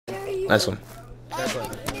Nice one. Fair play.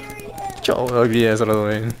 Get your ugly ass out of the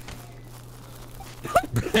way.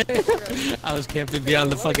 I was camping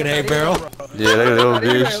beyond the fucking hay barrel. Yeah, that little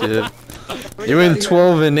bitch shit. You went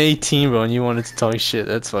 12 and 18, bro, and you wanted to talk shit.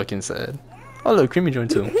 That's fucking sad. Oh, look, Creamy joined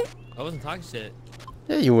too. I wasn't talking shit.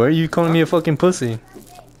 Yeah, you were. You calling me a fucking pussy.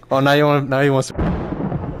 Oh, now you want. Now he wants to.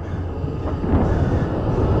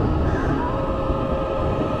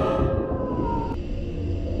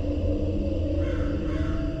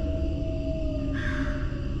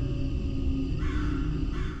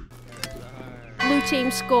 Blue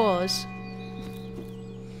team scores.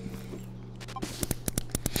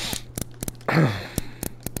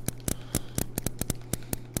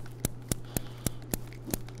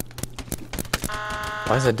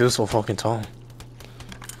 Why is that dude so fucking tall?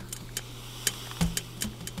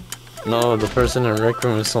 No, the person in the rec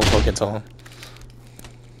room is so fucking tall.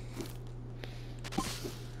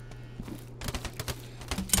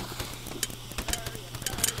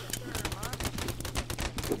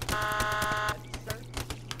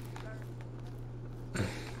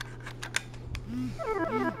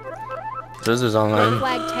 This is online. Red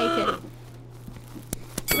flag taken.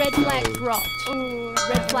 Red flag dropped.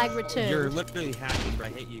 Red flag returned. You're literally hacking, but I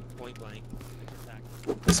hit you point blank.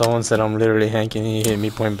 Someone said I'm literally hanking. He hit me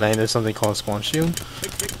point blank. There's something called spawn shield.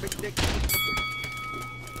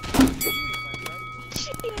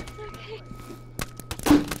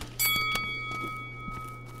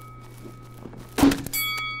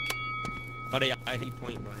 Buddy, I hit you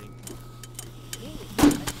point blank.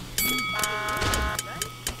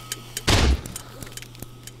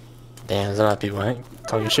 Damn, there's a lot of people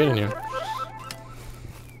talking shit in here.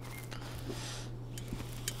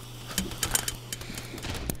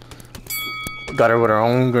 Got her with her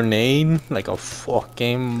own grenade, like a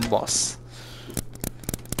fucking boss.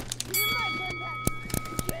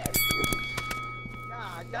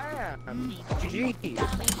 God damn. GG. GG's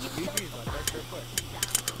my best fair play.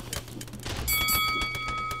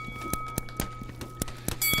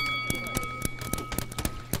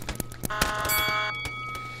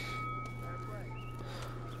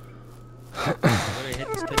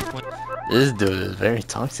 This dude is very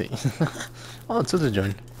toxic. Oh, it's a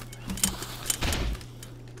joint.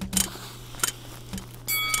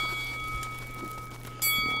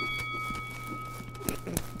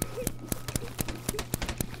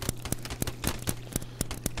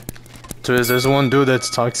 So there's one dude that's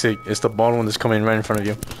toxic. It's the bald one that's coming right in front of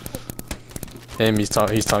you. Him, he's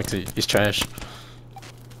toxic. He's trash.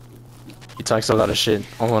 He talks a lot of shit.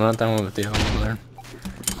 Oh, well, not that one, but the other one over there.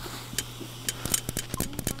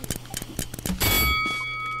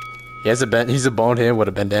 He has he's a bald head with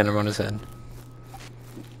a bandana around his head.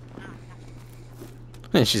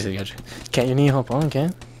 And she said, "Gotcha. Can't you need help on,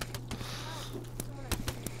 Ken?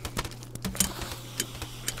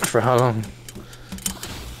 For how long?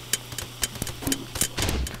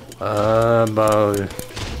 About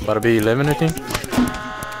to be 11, I think.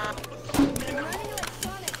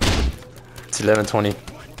 It's 11:20.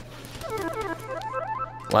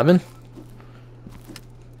 11?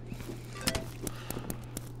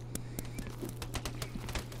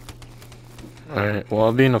 Alright, well,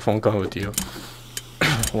 I'll be in a phone call with you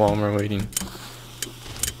while we're waiting.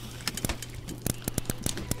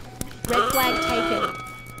 Red flag taken.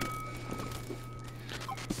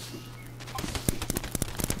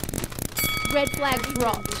 Red flag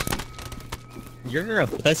dropped. You're a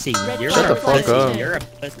pussy. You're Shut a the fuck pussy. up. You're a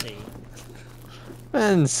pussy.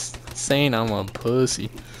 Man's saying I'm a pussy.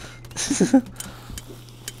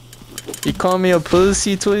 You call me a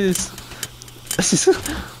pussy, Twist?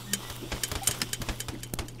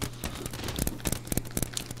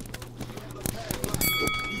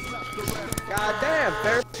 God damn.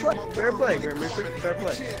 Fair play. Fair play. Fair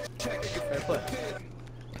play. Fair play.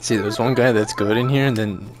 See, there's one guy that's good in here, and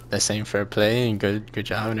then that's saying fair play and good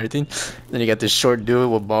job and everything. Then you got this short dude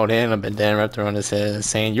with bald head and a bandana wrapped around his head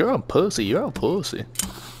saying, "You're a pussy, you're a pussy."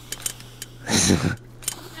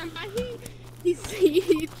 He's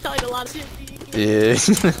talking a lot of shit. Yeah.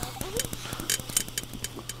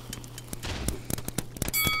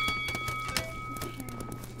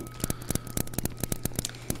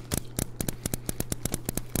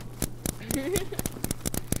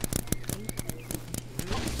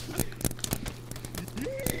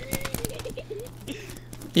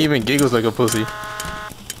 He even giggles like a pussy.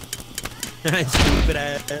 Stupid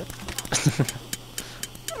ass.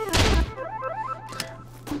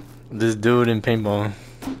 This dude in paintball.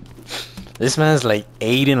 This man's like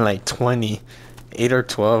 8 and like 20. 8 or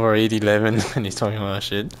 12 or 8, 11, and he's talking about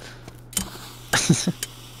shit.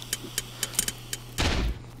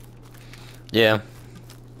 Yeah.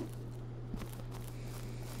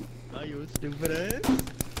 Are you stupid ass?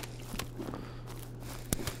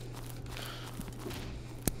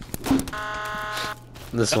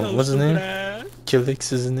 This one, what's his name?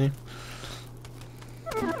 Killix is his name.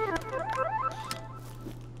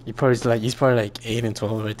 He's probably like 8 and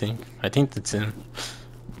 12, I think. I think that's him.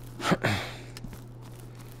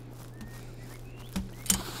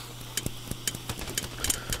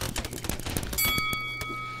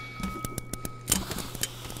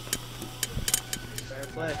 Fair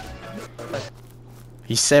play.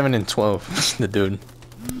 He's 7 and 12, the dude.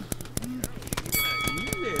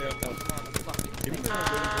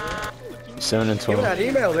 7 and Give me that 12.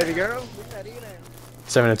 email, baby girl. Give me that email.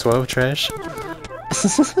 7 and 12, trash.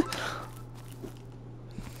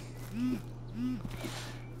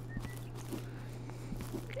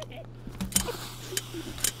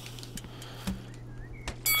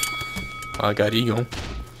 I got ego.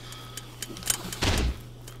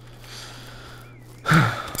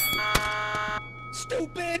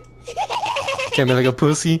 Stupid. Came in like a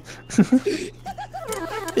pussy.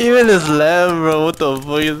 Even his laugh, bro. What the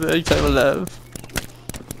fuck is that type of laugh?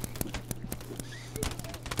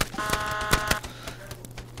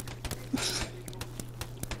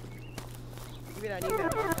 Give me that email.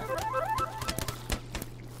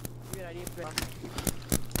 Give me that email.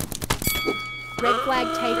 Red flag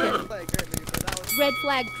taken. Play great, baby girl. That was Red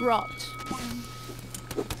flag dropped.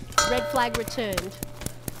 Red flag returned.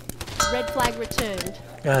 Red flag returned.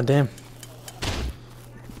 God damn.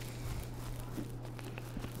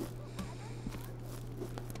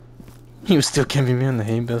 He was still camping me on the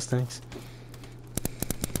hay bales, thanks.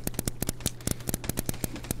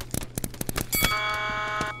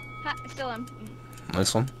 Ha, still am.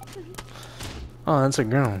 Nice one. Oh, that's a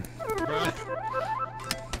girl. Bruh.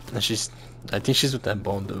 And I think she's with that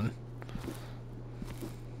bald dude.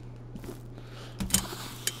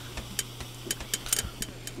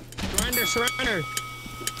 Surrender, surrender.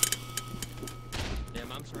 Yeah,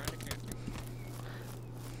 mom, surrender.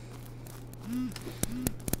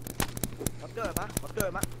 Let's go, man. Let's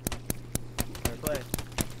go, man. Fair play.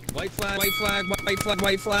 White flag, white flag, white flag,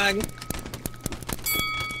 white flag.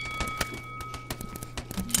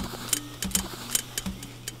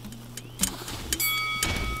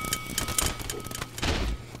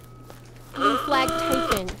 Blue flag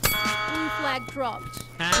taken. Blue flag dropped.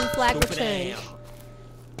 Blue flag Stupid returned. ass.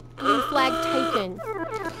 Blue flag taken.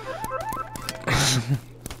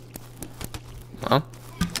 Huh?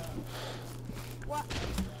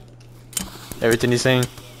 Everything he's saying.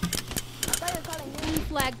 Blue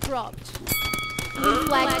flag dropped. Blue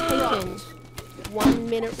flag taken. 1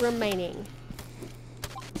 minute remaining.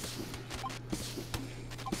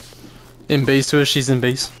 In base to her, she's in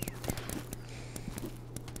base.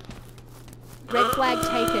 Red flag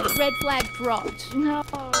taken. Red flag dropped. No.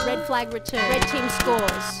 Red flag returned. Red team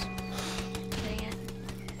scores. Dang it.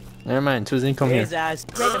 Never mind, Tuesday, come here. His ass.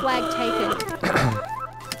 Red flag taken.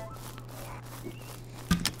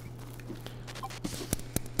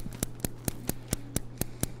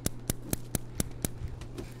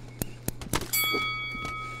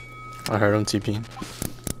 I heard him TPing.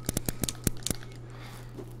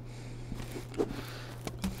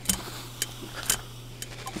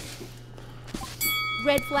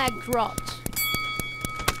 Red flag dropped.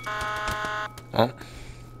 Oh.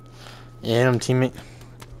 Yeah, him teammate.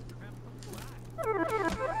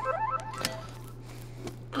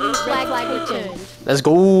 Blue flag returned. Let's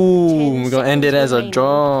go! We're gonna end it as a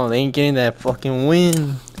draw. They ain't getting that fucking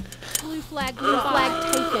win. Blue flag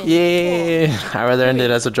taken. Yeah! I'd rather end it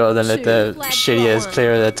as a draw than let that shitty ass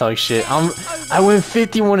player that talks shit. I win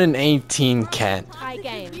 51 and 18, cat. Tie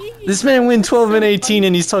game. This man win 12 and 18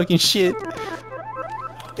 and he's talking shit.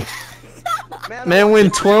 Man win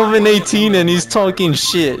 12 and 18 and he's talking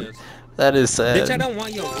shit. That is Bitch, I sad. don't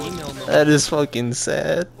want your email more. That is fucking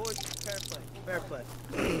sad. Fair play. Fair play.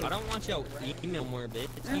 I don't want your email more, bitch.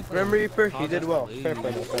 You Remember, Reaper, you cause did us well. to lose. Fair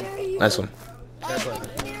play, my friend. Nice one. Fair play.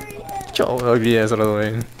 Get your ugly ass out of the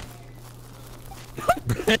way.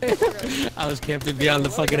 I was camping beyond the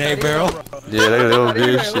fucking hay barrel. Yeah, that little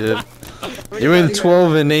bitch shit. You win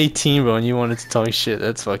 12 and 18, bro, and you wanted to talk shit.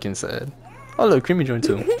 That's fucking sad. Oh, look, Creamy joined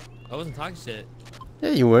too. I wasn't talking shit.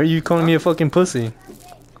 Yeah, you were. You calling me a fucking pussy.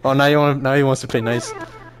 Oh, now now he wants to play nice.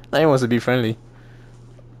 Now he wants to be friendly.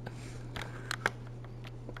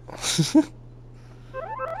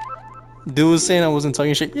 Dude was saying I wasn't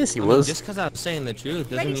talking shit. Yes, he I mean, was. just because I was saying the truth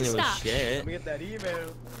doesn't Ready mean to it was stop. shit. Let me get that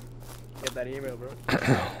email. Get that email, bro.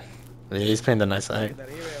 Yeah, he's playing the nice side. Get that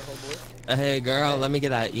email, homeboy. Hey girl, let me get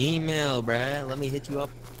that email, bruh. Let me hit you up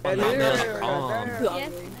on Get that hotmail.com. email.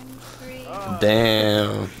 Yes, I'm free. Ah,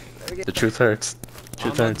 Damn. let me get The truth hurts. Two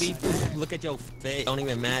I'm thirds. Look at your face. Don't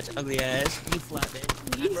even match. Ugly ass. You flat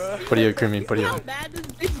bitch. Put you, Creamy. Put You you. know how bad this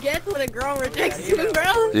bitch gets when a girl rejects you,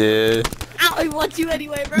 bro? Yeah. I don't even want you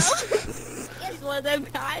anyway, bro. He's one of them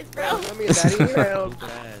guys, bro. Let me get that email.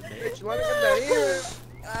 Bad, bitch. Bitch, let me get that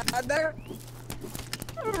email. There.